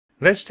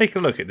Let's take a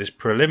look at this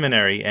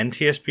preliminary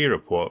NTSB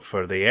report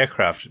for the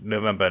aircraft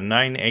November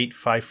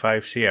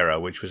 9855 Sierra,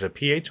 which was a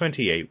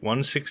PA28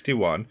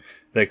 161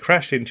 that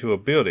crashed into a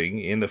building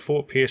in the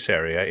Fort Pierce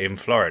area in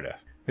Florida.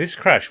 This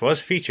crash was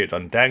featured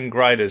on Dan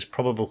Grider's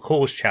Probable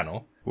Cause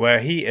channel, where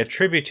he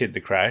attributed the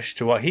crash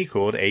to what he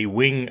called a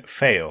wing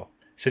fail,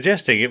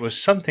 suggesting it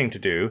was something to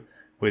do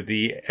with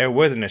the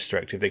airworthiness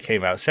directive that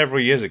came out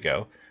several years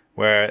ago,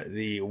 where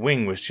the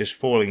wing was just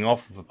falling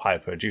off of a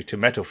piper due to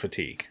metal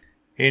fatigue.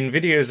 In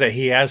videos that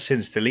he has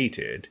since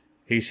deleted,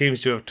 he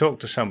seems to have talked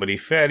to somebody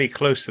fairly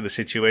close to the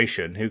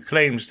situation who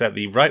claims that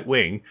the right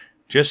wing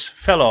just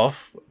fell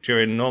off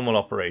during normal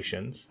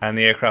operations, and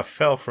the aircraft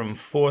fell from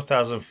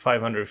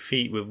 4,500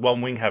 feet with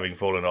one wing having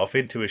fallen off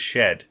into a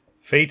shed,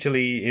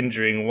 fatally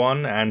injuring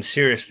one and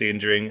seriously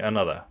injuring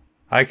another.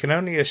 I can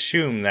only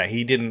assume that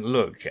he didn't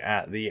look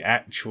at the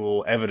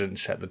actual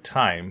evidence at the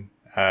time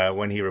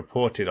when he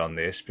reported on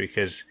this,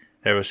 because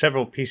there were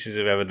several pieces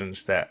of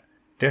evidence that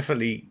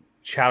definitely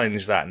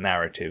challenge that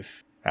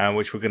narrative,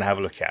 which we're going to have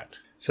a look at.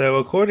 So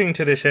according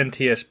to this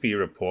NTSB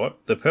report,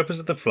 the purpose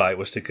of the flight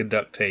was to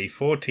conduct a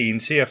 14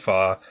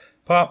 CFR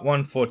Part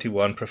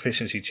 141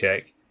 proficiency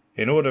check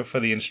in order for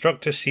the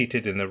instructor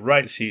seated in the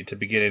right seat to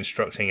begin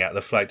instructing at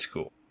the flight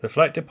school. The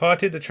flight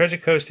departed the Treasure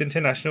Coast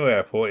International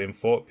Airport in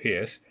Fort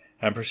Pierce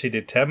and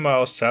proceeded 10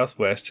 miles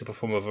southwest to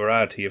perform a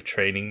variety of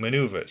training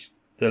maneuvers.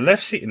 The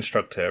left seat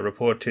instructor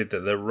reported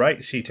that the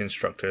right seat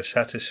instructor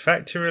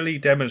satisfactorily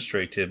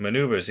demonstrated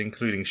maneuvers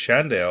including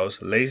chandelles,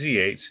 lazy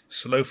eights,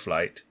 slow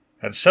flight,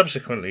 and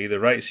subsequently the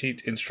right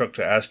seat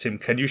instructor asked him,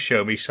 "Can you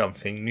show me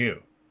something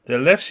new?" The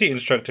left seat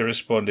instructor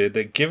responded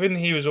that given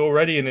he was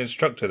already an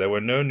instructor, there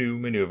were no new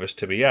maneuvers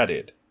to be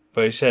added.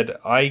 But he said,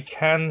 "I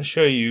can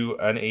show you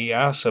an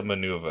EASA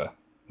maneuver,"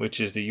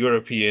 which is the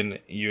European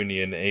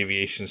Union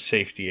Aviation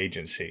Safety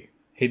Agency.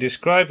 He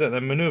described that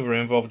the maneuver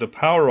involved a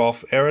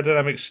power-off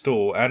aerodynamic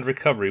stall and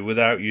recovery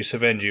without use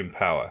of engine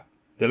power.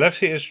 The left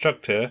seat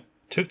instructor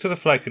took to the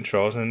flight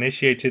controls and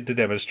initiated the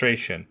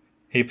demonstration.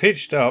 He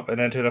pitched up and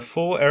entered a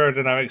full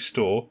aerodynamic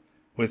stall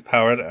with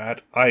power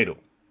at idle.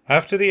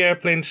 After the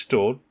airplane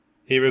stalled,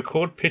 he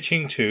recorded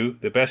pitching to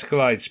the best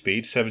glide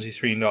speed,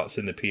 73 knots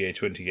in the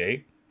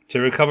PA28, to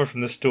recover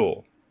from the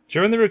stall.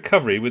 During the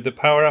recovery with the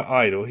power at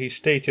idle, he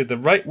stated the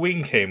right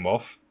wing came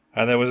off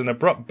and there was an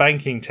abrupt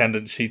banking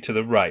tendency to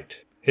the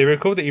right. He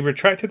recalled that he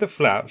retracted the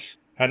flaps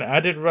and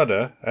added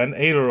rudder and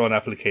aileron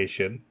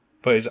application,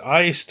 but his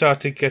eyes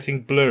started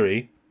getting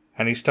blurry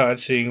and he started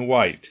seeing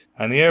white,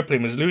 and the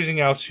airplane was losing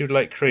altitude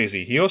like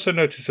crazy. He also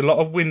noticed a lot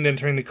of wind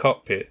entering the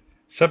cockpit.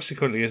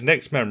 Subsequently, his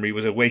next memory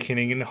was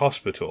awakening in the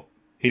hospital.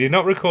 He did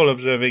not recall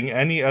observing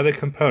any other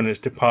components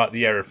depart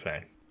the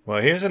aeroplane.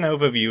 Well, here's an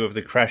overview of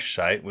the crash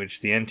site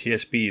which the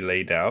NTSB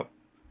laid out,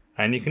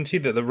 and you can see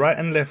that the right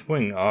and left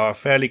wing are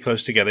fairly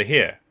close together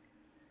here.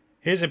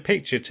 Here's a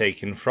picture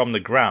taken from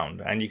the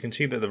ground, and you can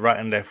see that the right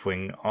and left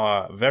wing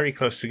are very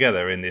close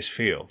together in this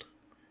field.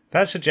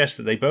 That suggests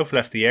that they both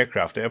left the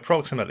aircraft at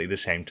approximately the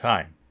same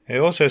time. It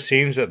also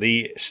seems that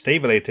the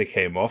stabilator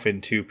came off in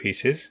two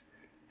pieces,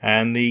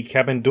 and the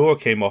cabin door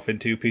came off in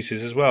two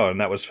pieces as well, and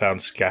that was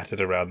found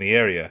scattered around the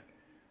area,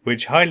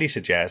 which highly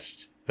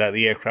suggests that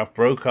the aircraft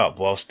broke up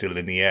while still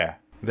in the air.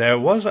 There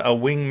was a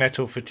wing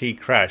metal fatigue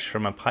crash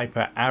from a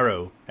Piper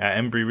Arrow at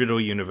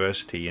Embry-Riddle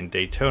University in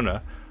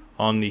Daytona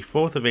on the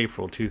 4th of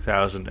April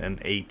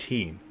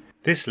 2018.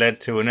 This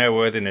led to an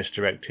airworthiness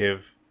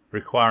directive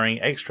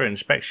requiring extra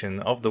inspection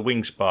of the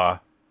wing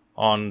spar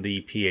on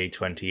the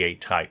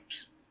PA28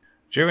 types.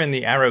 During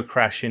the Arrow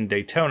crash in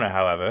Daytona,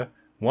 however,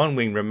 one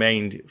wing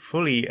remained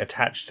fully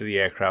attached to the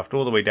aircraft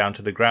all the way down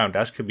to the ground,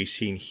 as could be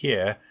seen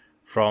here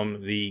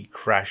from the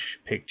crash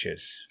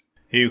pictures.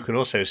 You can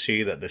also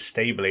see that the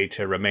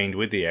stabilator remained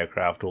with the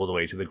aircraft all the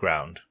way to the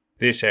ground.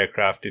 This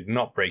aircraft did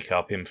not break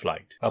up in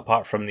flight,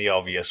 apart from the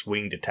obvious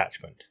wing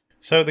detachment.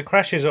 So the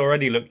crashes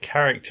already look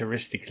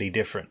characteristically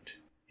different.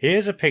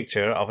 Here's a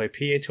picture of a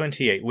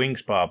PA28 wing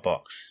spar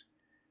box.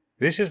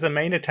 This is the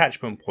main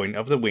attachment point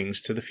of the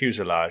wings to the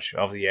fuselage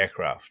of the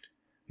aircraft.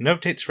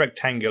 Note its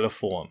rectangular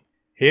form.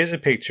 Here's a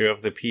picture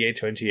of the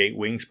PA28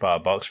 wing spar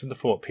box from the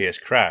Fort Pierce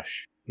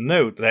crash.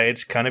 Note that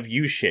it's kind of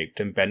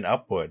U-shaped and bent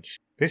upwards.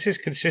 This is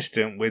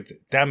consistent with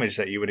damage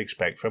that you would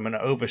expect from an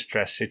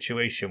overstress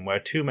situation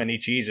where too many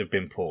Gs have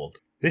been pulled.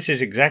 This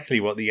is exactly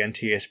what the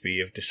NTSB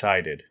have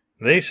decided.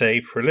 They say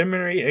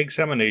preliminary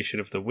examination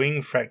of the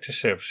wing fracture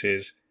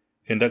surfaces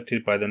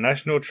conducted by the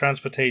National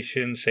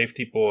Transportation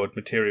Safety Board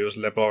Materials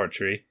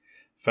Laboratory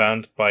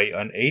found by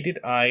unaided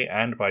eye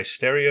and by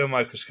stereo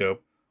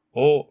microscope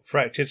all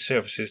fractured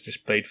surfaces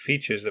displayed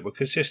features that were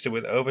consistent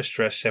with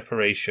overstress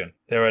separation.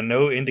 There are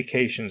no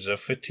indications of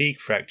fatigue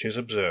fractures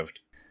observed.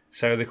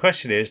 So the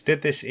question is,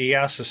 did this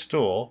EASA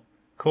stall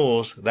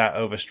cause that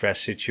overstress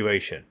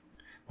situation?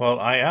 Well,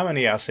 I am an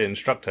EASA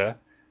instructor,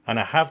 and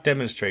I have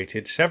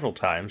demonstrated several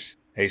times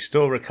a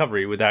stall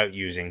recovery without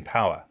using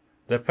power.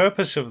 The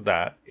purpose of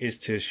that is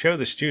to show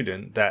the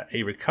student that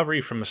a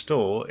recovery from a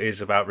stall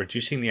is about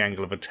reducing the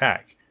angle of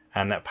attack,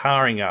 and that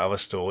powering out of a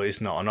stall is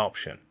not an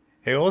option.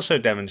 It also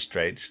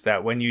demonstrates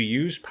that when you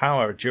use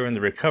power during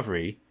the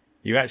recovery,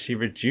 you actually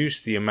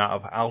reduce the amount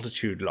of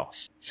altitude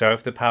loss. So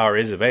if the power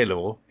is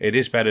available, it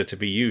is better to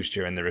be used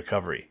during the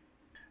recovery.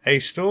 A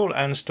stall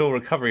and stall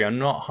recovery are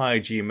not high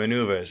G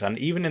maneuvers, and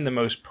even in the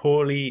most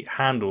poorly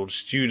handled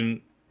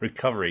student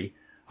recovery,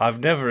 I've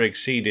never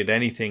exceeded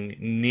anything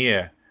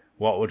near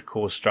what would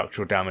cause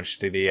structural damage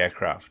to the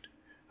aircraft.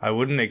 I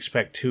wouldn't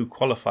expect two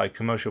qualified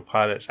commercial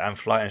pilots and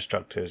flight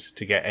instructors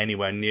to get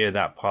anywhere near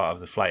that part of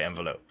the flight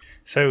envelope.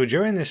 So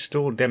during this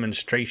stall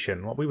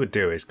demonstration, what we would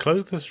do is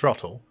close the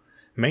throttle,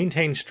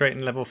 maintain straight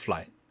and level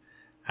flight,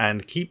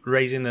 and keep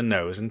raising the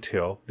nose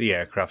until the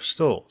aircraft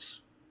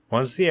stalls.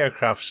 Once the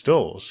aircraft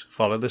stalls,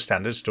 follow the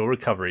standard stall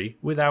recovery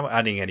without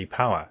adding any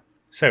power.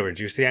 So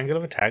reduce the angle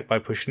of attack by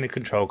pushing the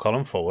control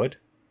column forward,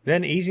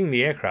 then easing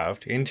the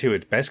aircraft into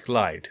its best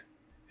glide.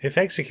 If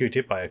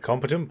executed by a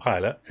competent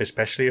pilot,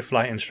 especially a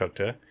flight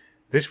instructor,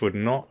 this would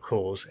not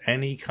cause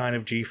any kind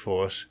of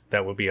G-force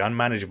that would be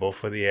unmanageable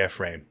for the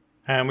airframe.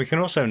 And we can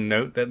also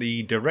note that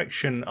the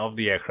direction of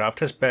the aircraft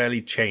has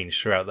barely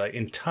changed throughout the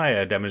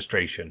entire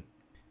demonstration.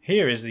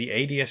 Here is the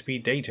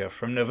ADSB data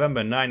from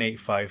November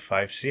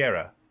 9855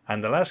 Sierra,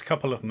 and the last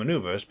couple of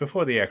maneuvers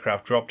before the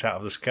aircraft dropped out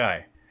of the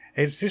sky.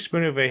 It's this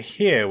maneuver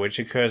here, which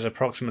occurs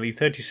approximately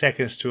 30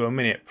 seconds to a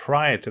minute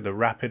prior to the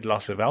rapid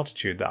loss of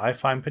altitude, that I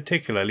find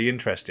particularly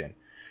interesting.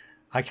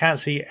 I can't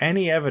see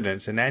any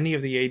evidence in any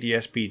of the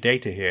ADSB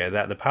data here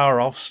that the power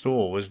off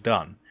stall was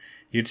done.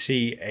 You'd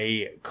see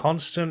a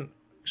constant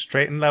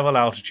straight and level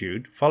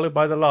altitude followed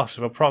by the loss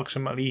of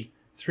approximately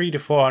 300 to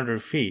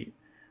 400 feet,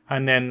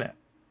 and then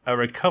a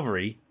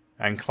recovery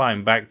and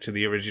climb back to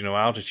the original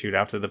altitude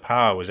after the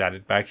power was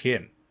added back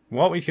in.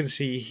 What we can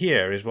see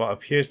here is what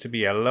appears to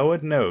be a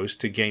lowered nose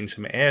to gain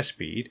some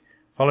airspeed,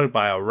 followed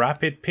by a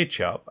rapid pitch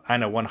up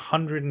and a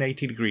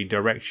 180-degree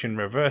direction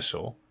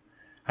reversal.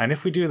 And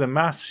if we do the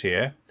maths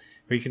here,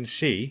 we can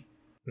see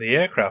the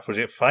aircraft was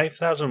at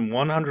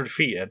 5,100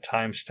 feet at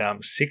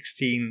timestamp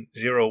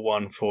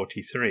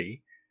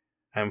 16:01:43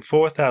 and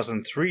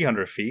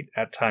 4,300 feet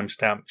at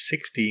timestamp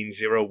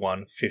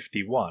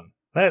 16:01:51.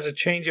 That is a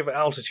change of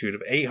altitude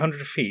of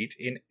 800 feet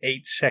in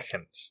 8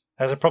 seconds.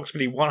 That's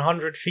approximately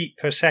 100 feet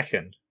per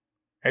second.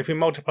 If we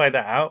multiply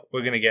that out,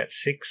 we're going to get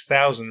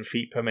 6,000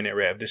 feet per minute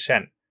rate of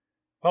descent,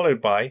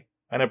 followed by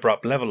an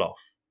abrupt level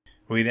off.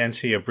 We then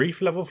see a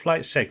brief level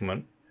flight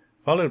segment,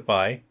 followed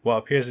by what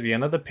appears to be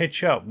another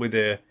pitch up with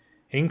an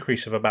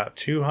increase of about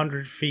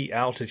 200 feet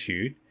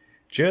altitude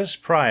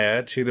just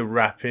prior to the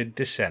rapid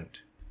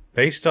descent.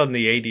 Based on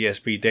the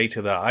ADSB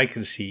data that I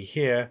can see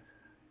here,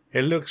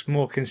 it looks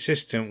more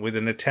consistent with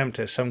an attempt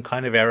at some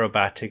kind of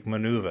aerobatic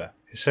maneuver.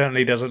 It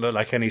certainly doesn't look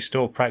like any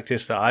stall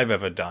practice that I've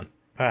ever done.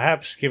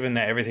 Perhaps, given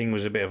that everything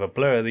was a bit of a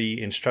blur,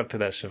 the instructor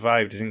that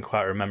survived isn't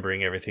quite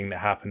remembering everything that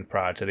happened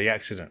prior to the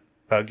accident.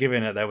 But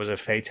given that there was a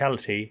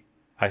fatality,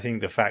 I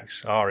think the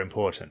facts are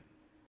important.